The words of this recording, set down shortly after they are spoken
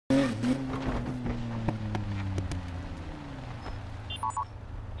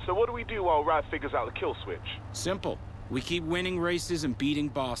So what do we do while Rad figures out the kill switch? Simple. We keep winning races and beating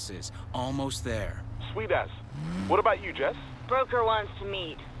bosses. Almost there. Sweet as. What about you, Jess? Broker wants to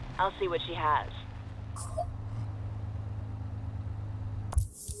meet. I'll see what she has.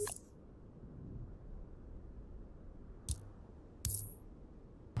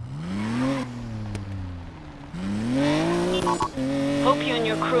 Hope you and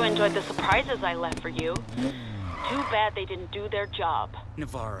your crew enjoyed the surprises I left for you. Too bad they didn't do their job.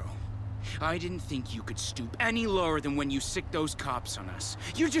 Navarro, I didn't think you could stoop any lower than when you sicked those cops on us.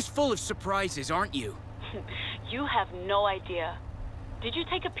 You're just full of surprises, aren't you? You have no idea. Did you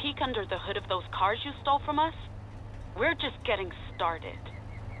take a peek under the hood of those cars you stole from us? We're just getting started.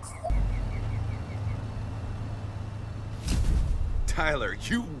 Tyler,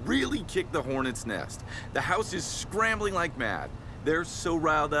 you really kicked the hornet's nest. The house is scrambling like mad. They're so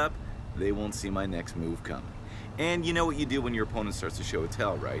riled up, they won't see my next move coming. And you know what you do when your opponent starts to show a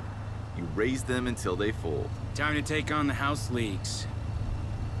tail, right? You raise them until they fold. Time to take on the house leagues.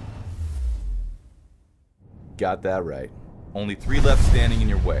 Got that right. Only 3 left standing in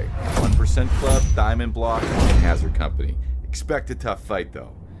your way. 1% Club, Diamond Block, and Hazard Company. Expect a tough fight,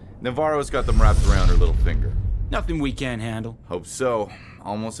 though. Navarro's got them wrapped around her little finger. Nothing we can't handle. Hope so.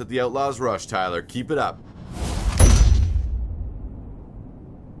 Almost at the Outlaws' rush, Tyler. Keep it up.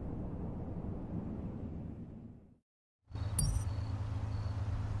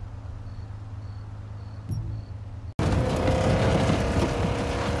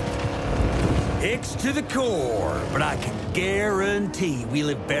 Hicks to the core, but I can guarantee we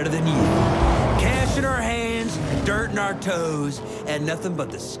live better than you. Cash in our hands, dirt in our toes, and nothing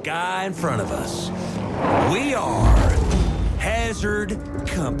but the sky in front of us. We are Hazard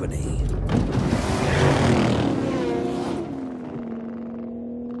Company.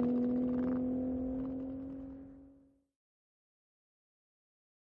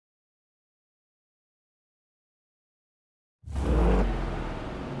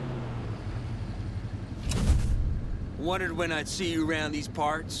 Wondered when I'd see you around these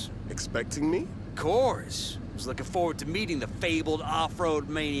parts. Expecting me? Of course. Was looking forward to meeting the fabled off-road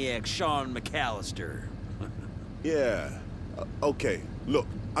maniac Sean McAllister. Yeah. Okay, look,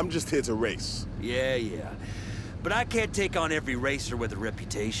 I'm just here to race. Yeah. But I can't take on every racer with a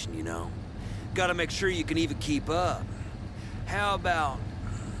reputation, you know. Gotta make sure you can even keep up. How about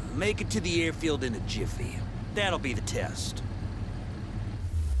make it to the airfield in a jiffy? That'll be the test.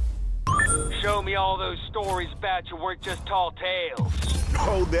 Show me all those stories about you weren't just tall tales.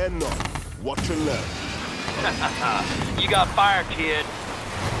 Oh, they're not. Watch and learn. You got fire, kid.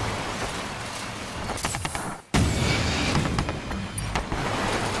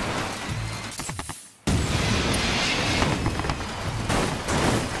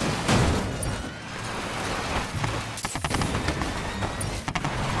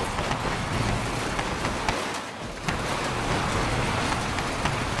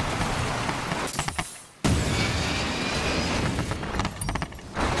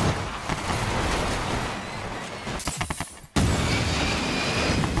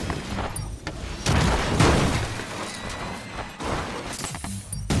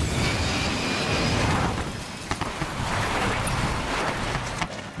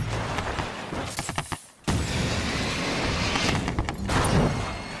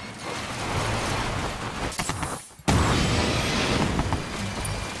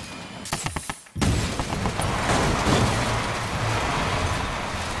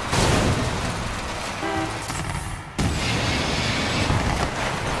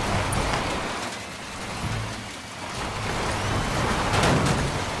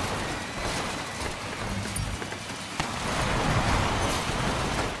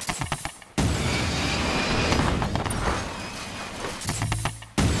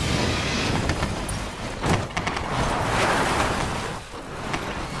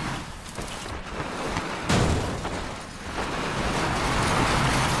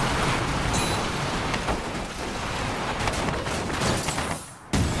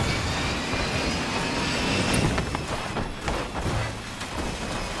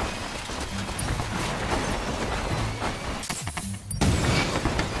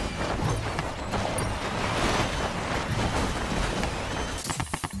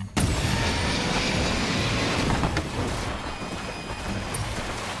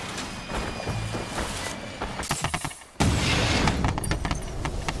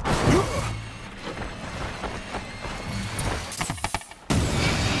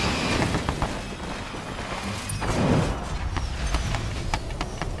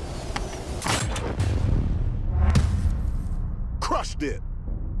 Crushed it.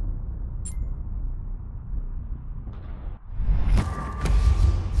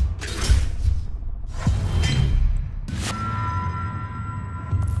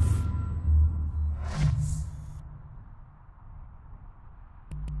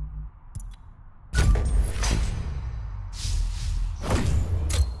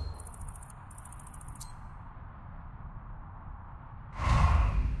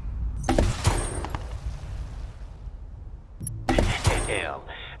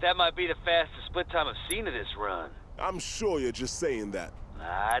 That might be the fastest split time I've seen of this run. I'm sure you're just saying that.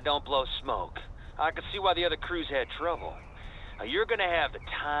 I don't blow smoke. I can see why the other crews had trouble. Now, you're gonna have the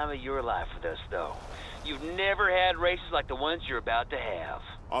time of your life with us, though. You've never had races like the ones you're about to have.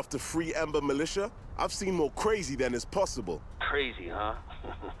 After Free Ember Militia, I've seen more crazy than is possible. Crazy, huh?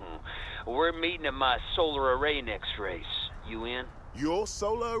 We're meeting at my solar array next race. You in? Your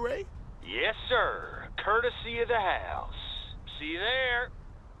solar array? Yes, sir. Courtesy of the house. See you there.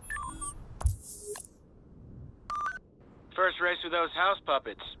 First race with those house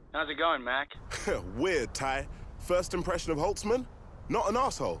puppets. How's it going, Mac? Weird, Ty. First impression of Holtzman? Not an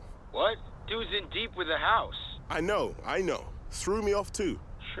asshole. What? Dude's in deep with the house. I know. Threw me off too.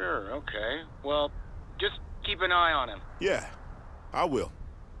 Sure, okay. Well, just keep an eye on him. Yeah, I will.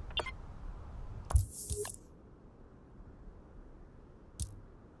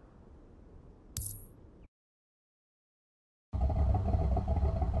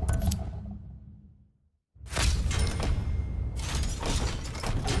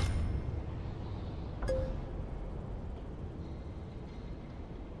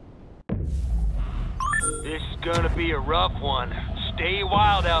 This is gonna be a rough one. Stay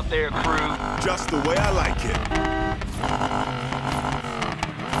wild out there, crew. Just the way I like it.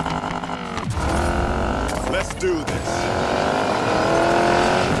 Let's do this.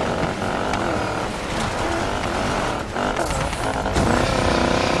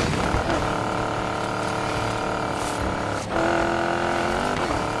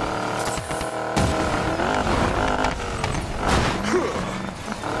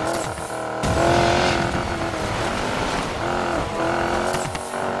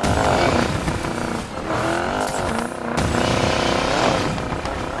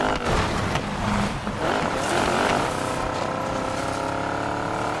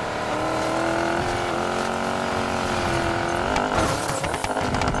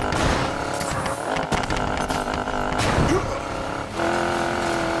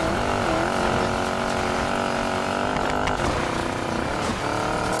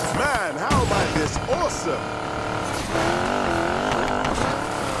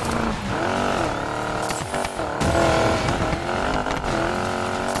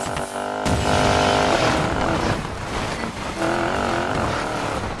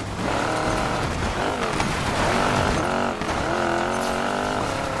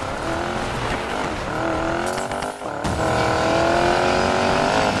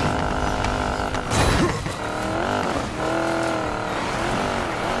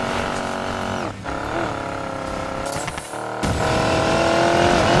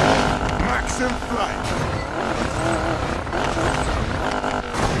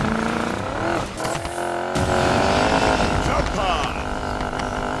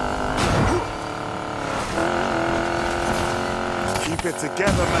 Keep it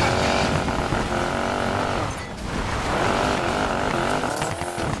together, man.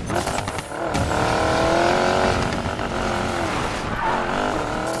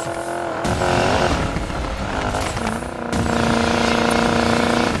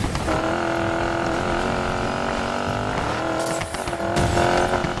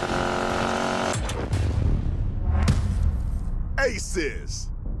 Aces.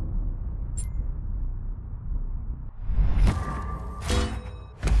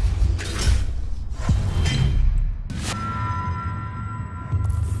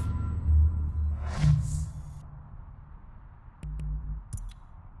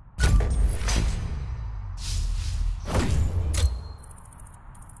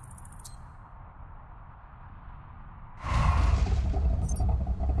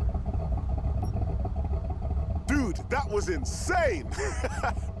 Dude, that was insane!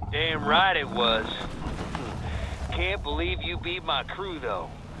 Damn right it was. Can't believe you beat my crew, though.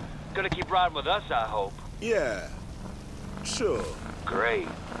 Gonna keep riding with us, I hope. Yeah, sure. Great,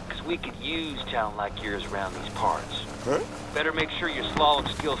 because we could use talent like yours around these parts. Huh? Better make sure your slalom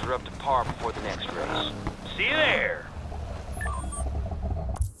skills are up to par before the next race. See you there!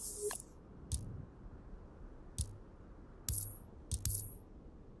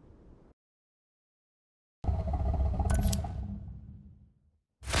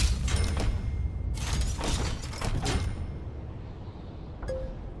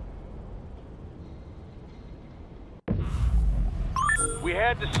 We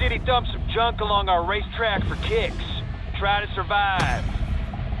had the city dump some junk along our racetrack for kicks. Try to survive.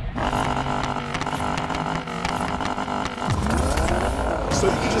 So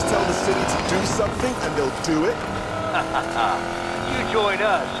you can just tell the city to do something and they'll do it? You join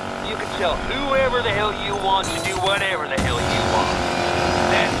us, you can tell whoever the hell you want to do whatever the hell you want.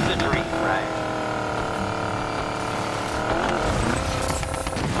 That's the dream, right?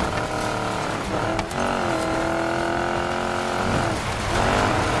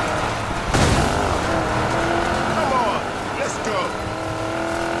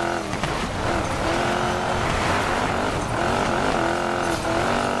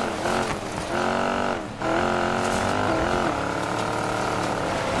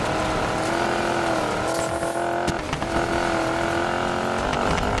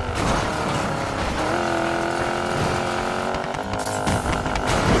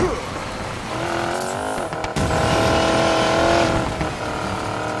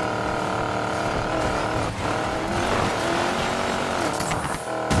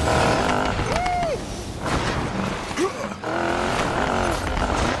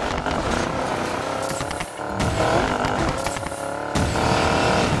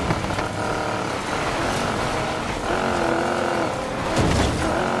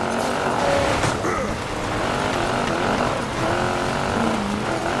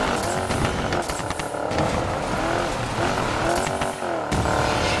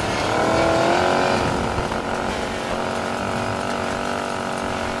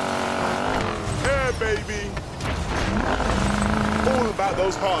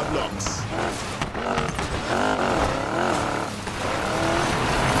 hard knocks.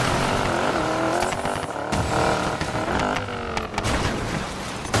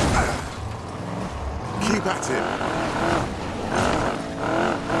 Keep at it.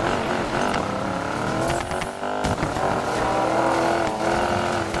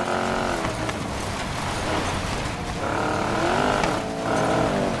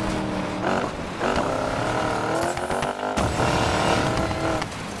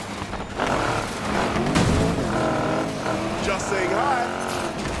 Just saying hi.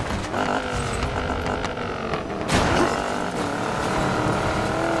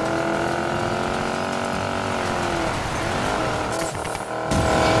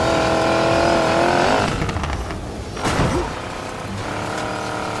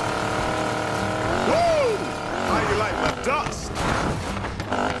 Woo! How you like my dust?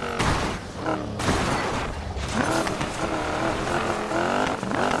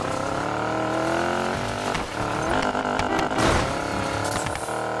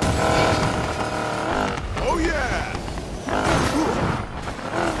 Oh yeah!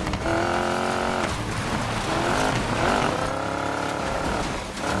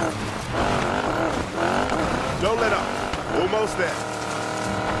 Don't let up. Almost there.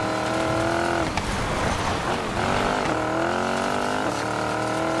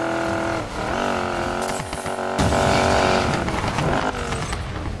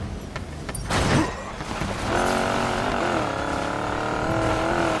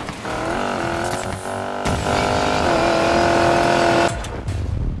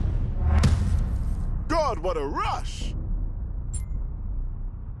 God, what a rush!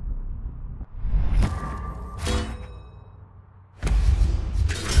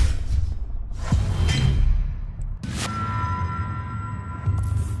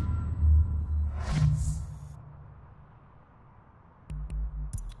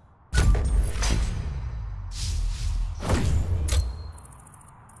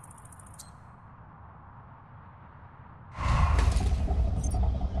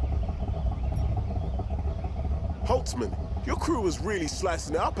 Holtzman, your crew was really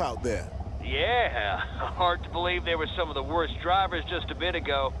slicing it up out there. Yeah, hard to believe they were some of the worst drivers just a bit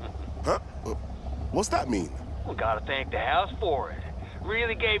ago. Huh? What's that mean? Well, gotta thank the house for it.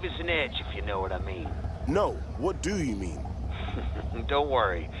 Really gave us an edge, if you know what I mean. No, what do you mean? Don't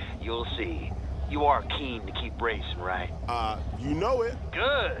worry, you'll see. You are keen to keep racing, right? You know it.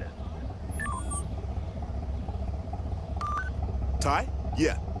 Good. Ty?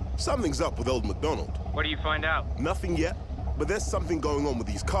 Yeah, something's up with old McDonald. What do you find out? Nothing yet, but there's something going on with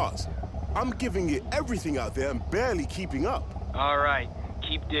these cars. I'm giving it everything out there and barely keeping up. All right,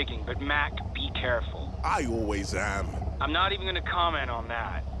 keep digging, but Mac, be careful. I always am. I'm not even gonna comment on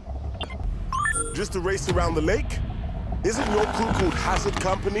that. Just a race around the lake? Isn't your crew called Hazard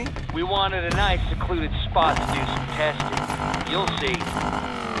Company? We wanted a nice secluded spot to do some testing. You'll see.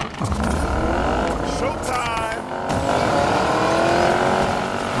 Showtime!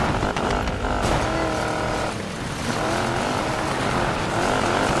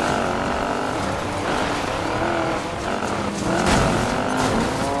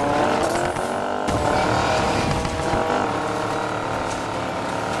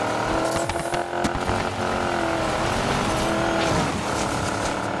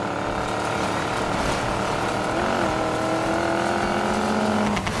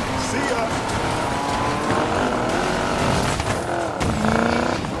 See ya!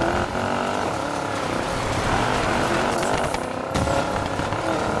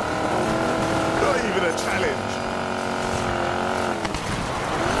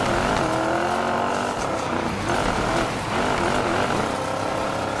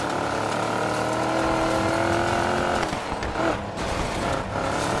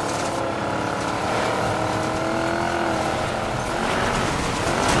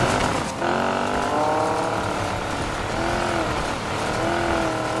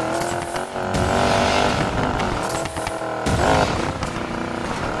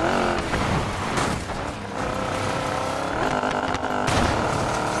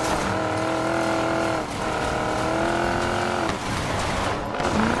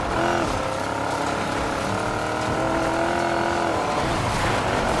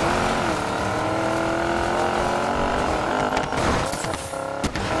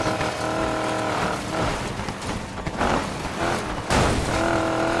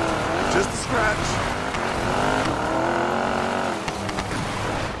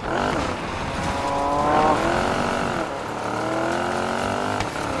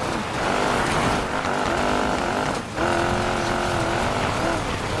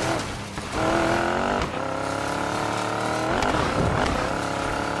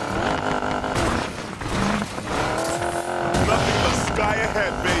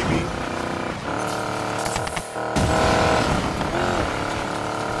 ahead, baby.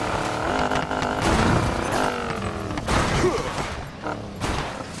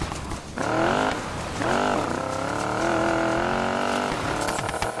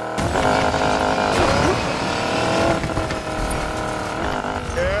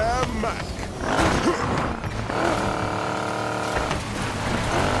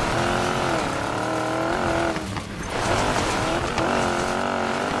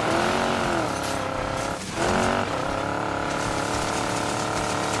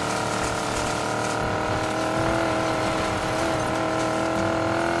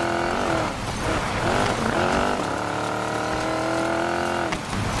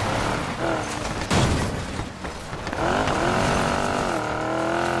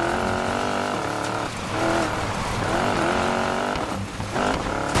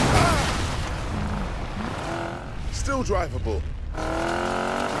 Still drivable.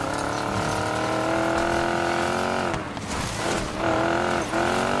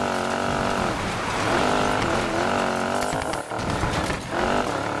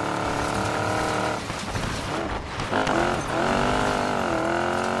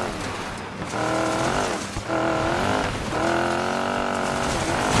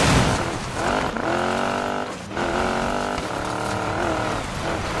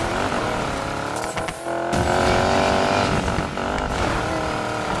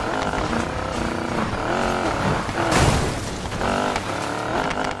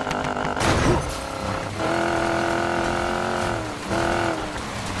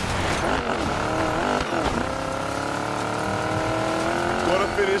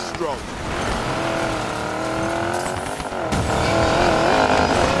 Finish strong.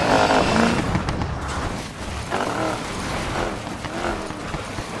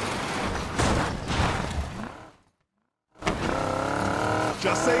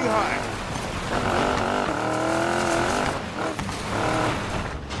 Just saying hi.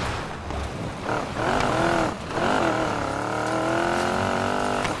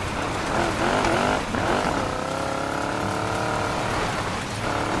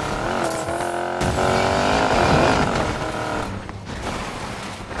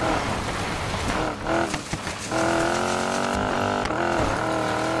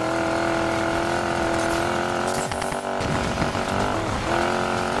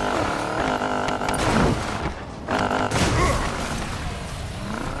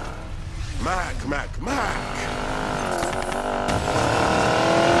 Mac.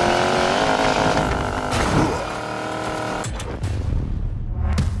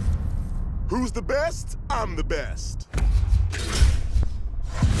 Who's the best? I'm the best.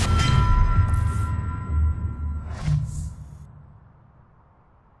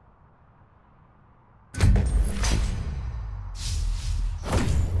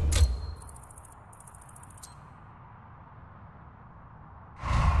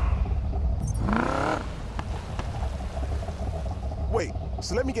 Wait,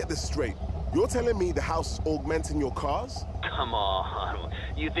 so let me get this straight. You're telling me the house is augmenting your cars? Come on.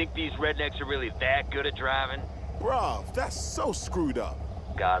 You think these rednecks are really that good at driving? Bruv, that's so screwed up.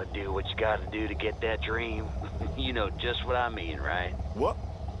 Gotta do what you gotta do to get that dream. You know just what I mean, right? What?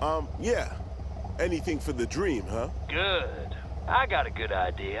 Yeah. Anything for the dream, huh? Good. I got a good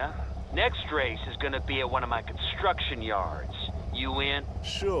idea. Next race is gonna be at one of my construction yards. You in?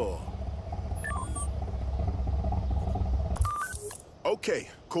 Sure. Okay,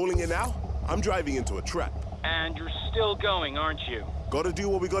 calling it now? I'm driving into a trap. And you're still going, aren't you? Gotta do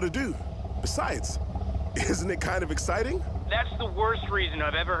what we gotta do. Besides, isn't it kind of exciting? That's the worst reason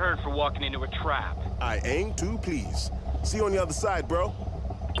I've ever heard for walking into a trap. I aim to please. See you on the other side, bro.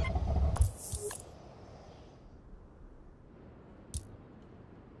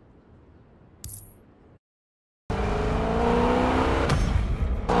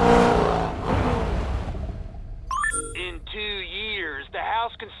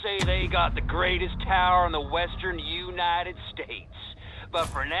 Can say they got the greatest tower in the western United States. But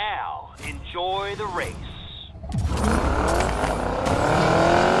for now, enjoy the race.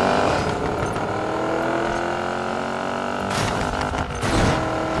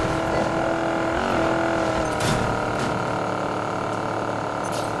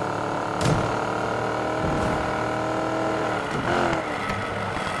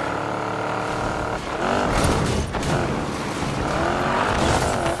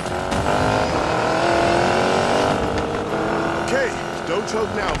 Don't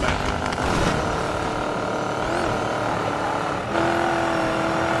choke now, man.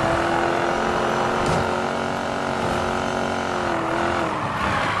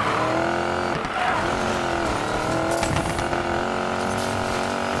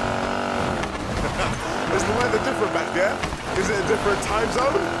 different time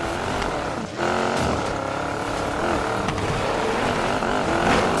zone?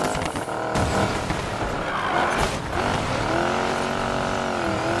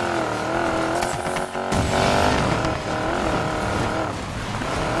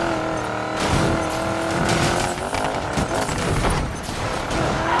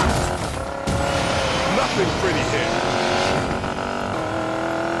 Nothing pretty here.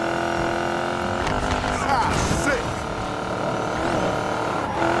 Ah, sick!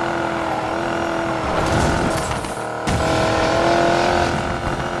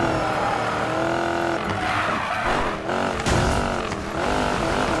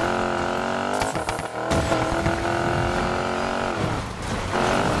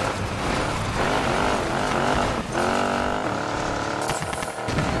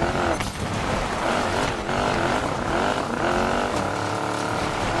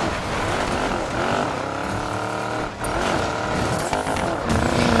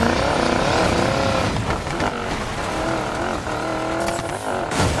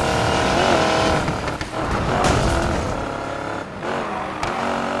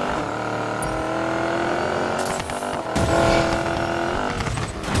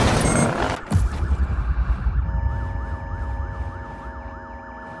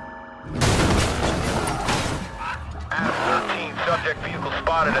 Subject vehicle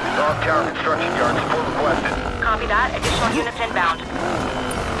spotted at the North Tower construction yard. Support requested. Copy that. Additional units inbound.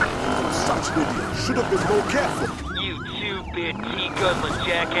 Such an idiot. Should have been more careful. You two-bit tea-guzzling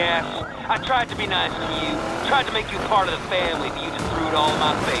jackass. I tried to be nice to you. Tried to make you part of the family, but you just threw it all in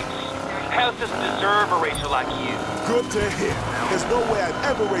my face. House doesn't deserve a racer like you. Good to hear. There's no way I'd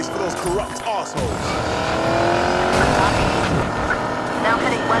ever race for those corrupt assholes. Now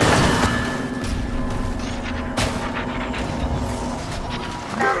heading west.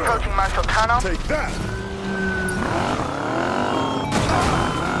 Now approaching Marshall Tunnel. Take that!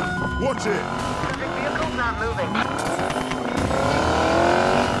 Watch it! The vehicle's not moving.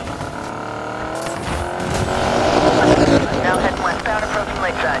 Now heading westbound, approaching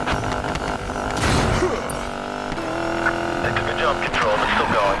Lakeside. They took a jump control, but still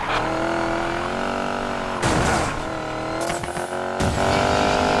going.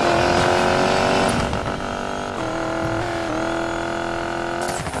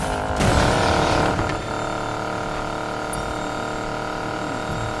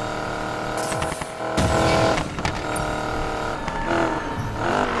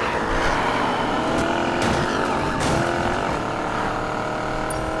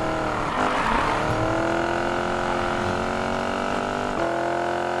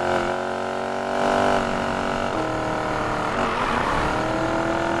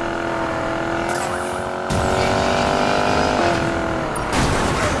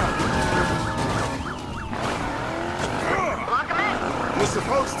 We're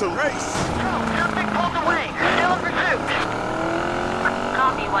supposed to race. Something pulled away. Still in pursuit.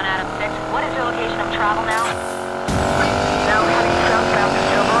 Copy, 1 out of 6. What is your location of travel now? Now heading southbound to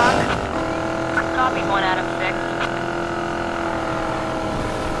Silver Rock. Copy, 1 out of 6.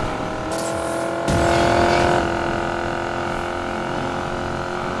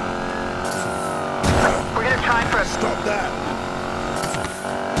 We're gonna try for a... Stop that!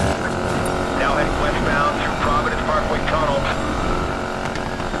 Now heading westbound through Providence Parkway Tunnel.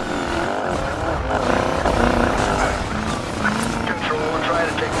 Control, we're trying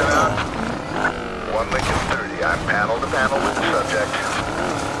to take them out. 1 Lincoln 30. I'm panel to panel with the subject.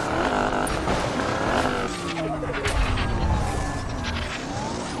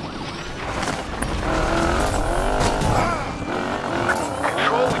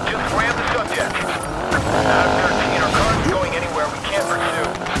 Control, we just rammed the subject. Out of 13, our car's going anywhere we can't pursue.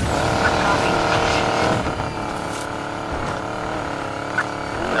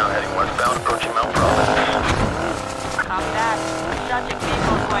 Now heading westbound, approaching Mount Providence. Copy that. Subject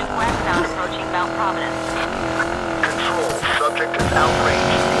vehicle is going westbound, approaching Mount Providence. Control, subject is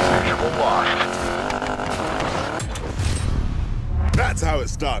outraged. Visual lost. That's how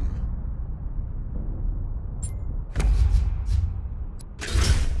it's done.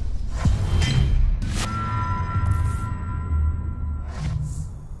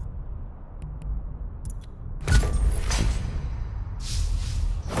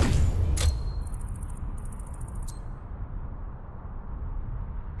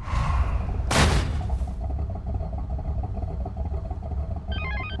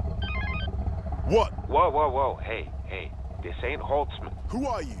 What? Whoa, whoa, whoa. Hey, this ain't Holtzman. Who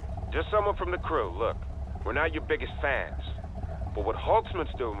are you? Just someone from the crew. Look, we're not your biggest fans. But what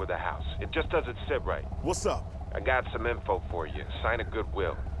Holtzman's doing with the house, it just doesn't sit right. What's up? I got some info for you. Sign a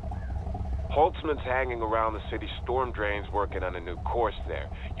goodwill. Holtzman's hanging around the city storm drains working on a new course there.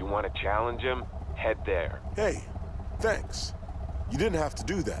 You want to challenge him? Head there. Hey, thanks. You didn't have to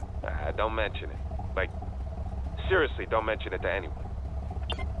do that. Don't mention it. Like, seriously, don't mention it to anyone.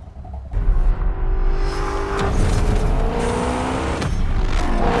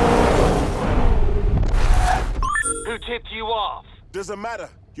 Who tipped you off? Doesn't matter.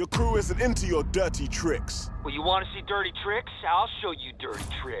 Your crew isn't into your dirty tricks. Well, you want to see dirty tricks? I'll show you dirty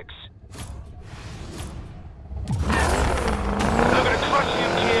tricks. I'm gonna crush you,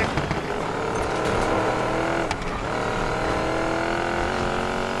 kid.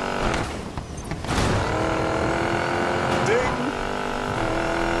 Ding!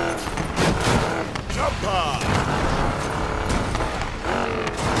 Jumper!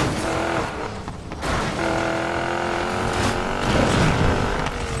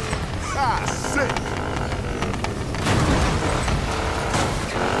 Ah, sick!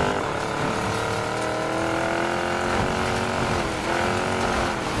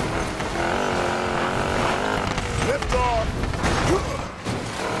 Lift off!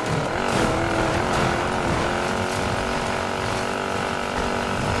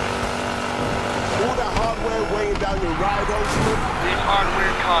 All that hardware weighing down your ride, Holtzman? This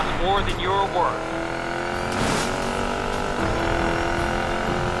hardware costs more than you're worth.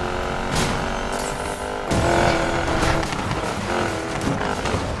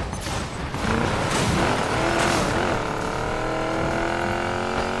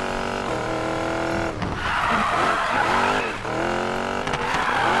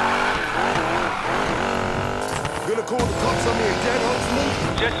 Gonna call the cops on me again, Holtzman?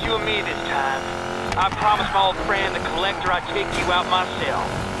 Just you and me this time. I promised my old friend, the collector, I'd take you out myself.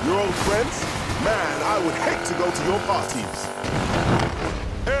 Your old friends? Man, I would hate to go to your parties.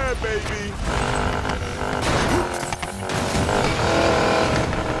 Hey, baby!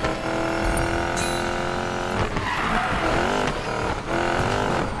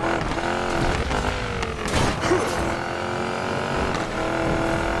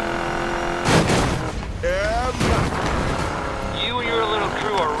 You and your little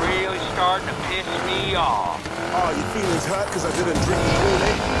crew are really starting to piss me off. Oh, your feelings hurt because I didn't drink the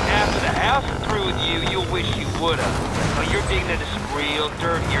Kool-Aid? After the house is through with you, you'll wish you would've. But you're digging into some real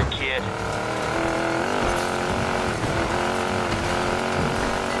dirt here, kid.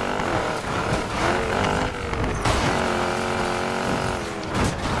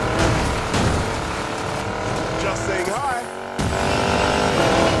 Just saying hi.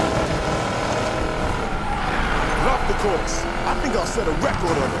 Love the course. I think I'll set a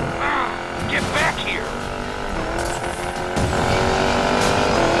record on it. Get back here!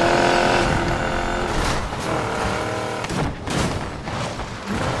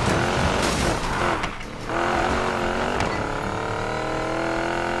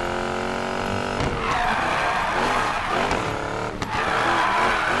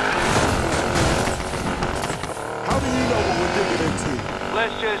 How do you know what we're digging into?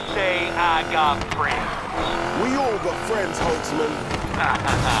 Let's just say I got friends. We all got friends, Holtzman.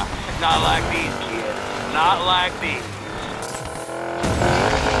 Not like these, kid. Not like these.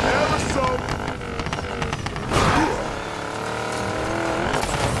 Ever so.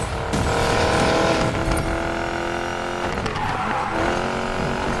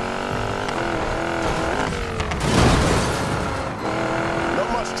 Not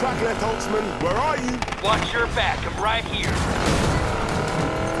much track left, Holtzman. Where are you? Watch your back. I'm right here.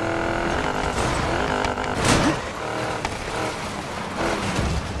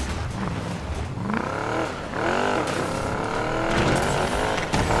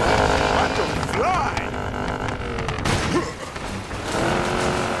 I can fly!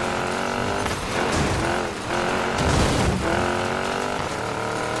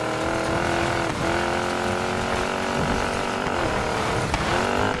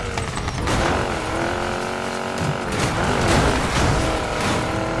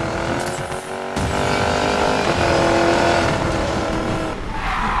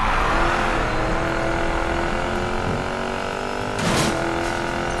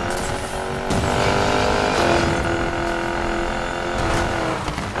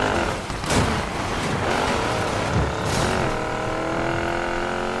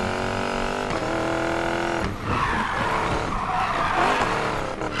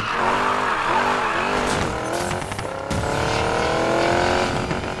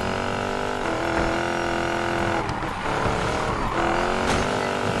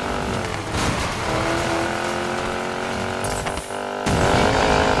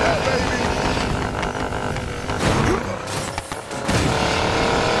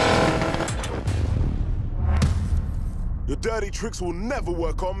 Your dirty tricks will never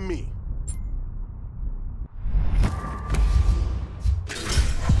work on me.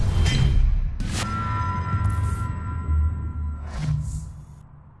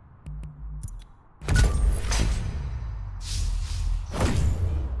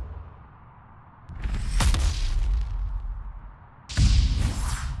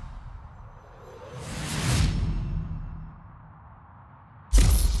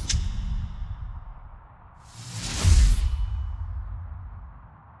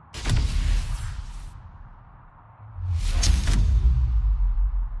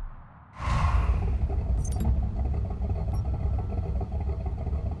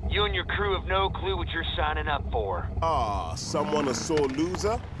 You and your crew have no clue what you're signing up for. Ah, someone a sore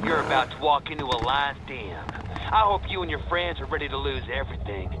loser? You're about to walk into a lion's den. I hope you and your friends are ready to lose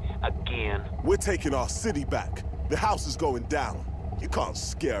everything. Again. We're taking our city back. The house is going down. You can't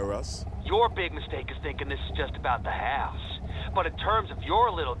scare us. Your big mistake is thinking this is just about the house. But in terms of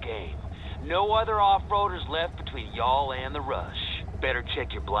your little game, no other off-roaders left between y'all and the rush. Better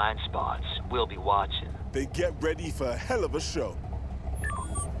check your blind spots. We'll be watching. Then get ready for a hell of a show.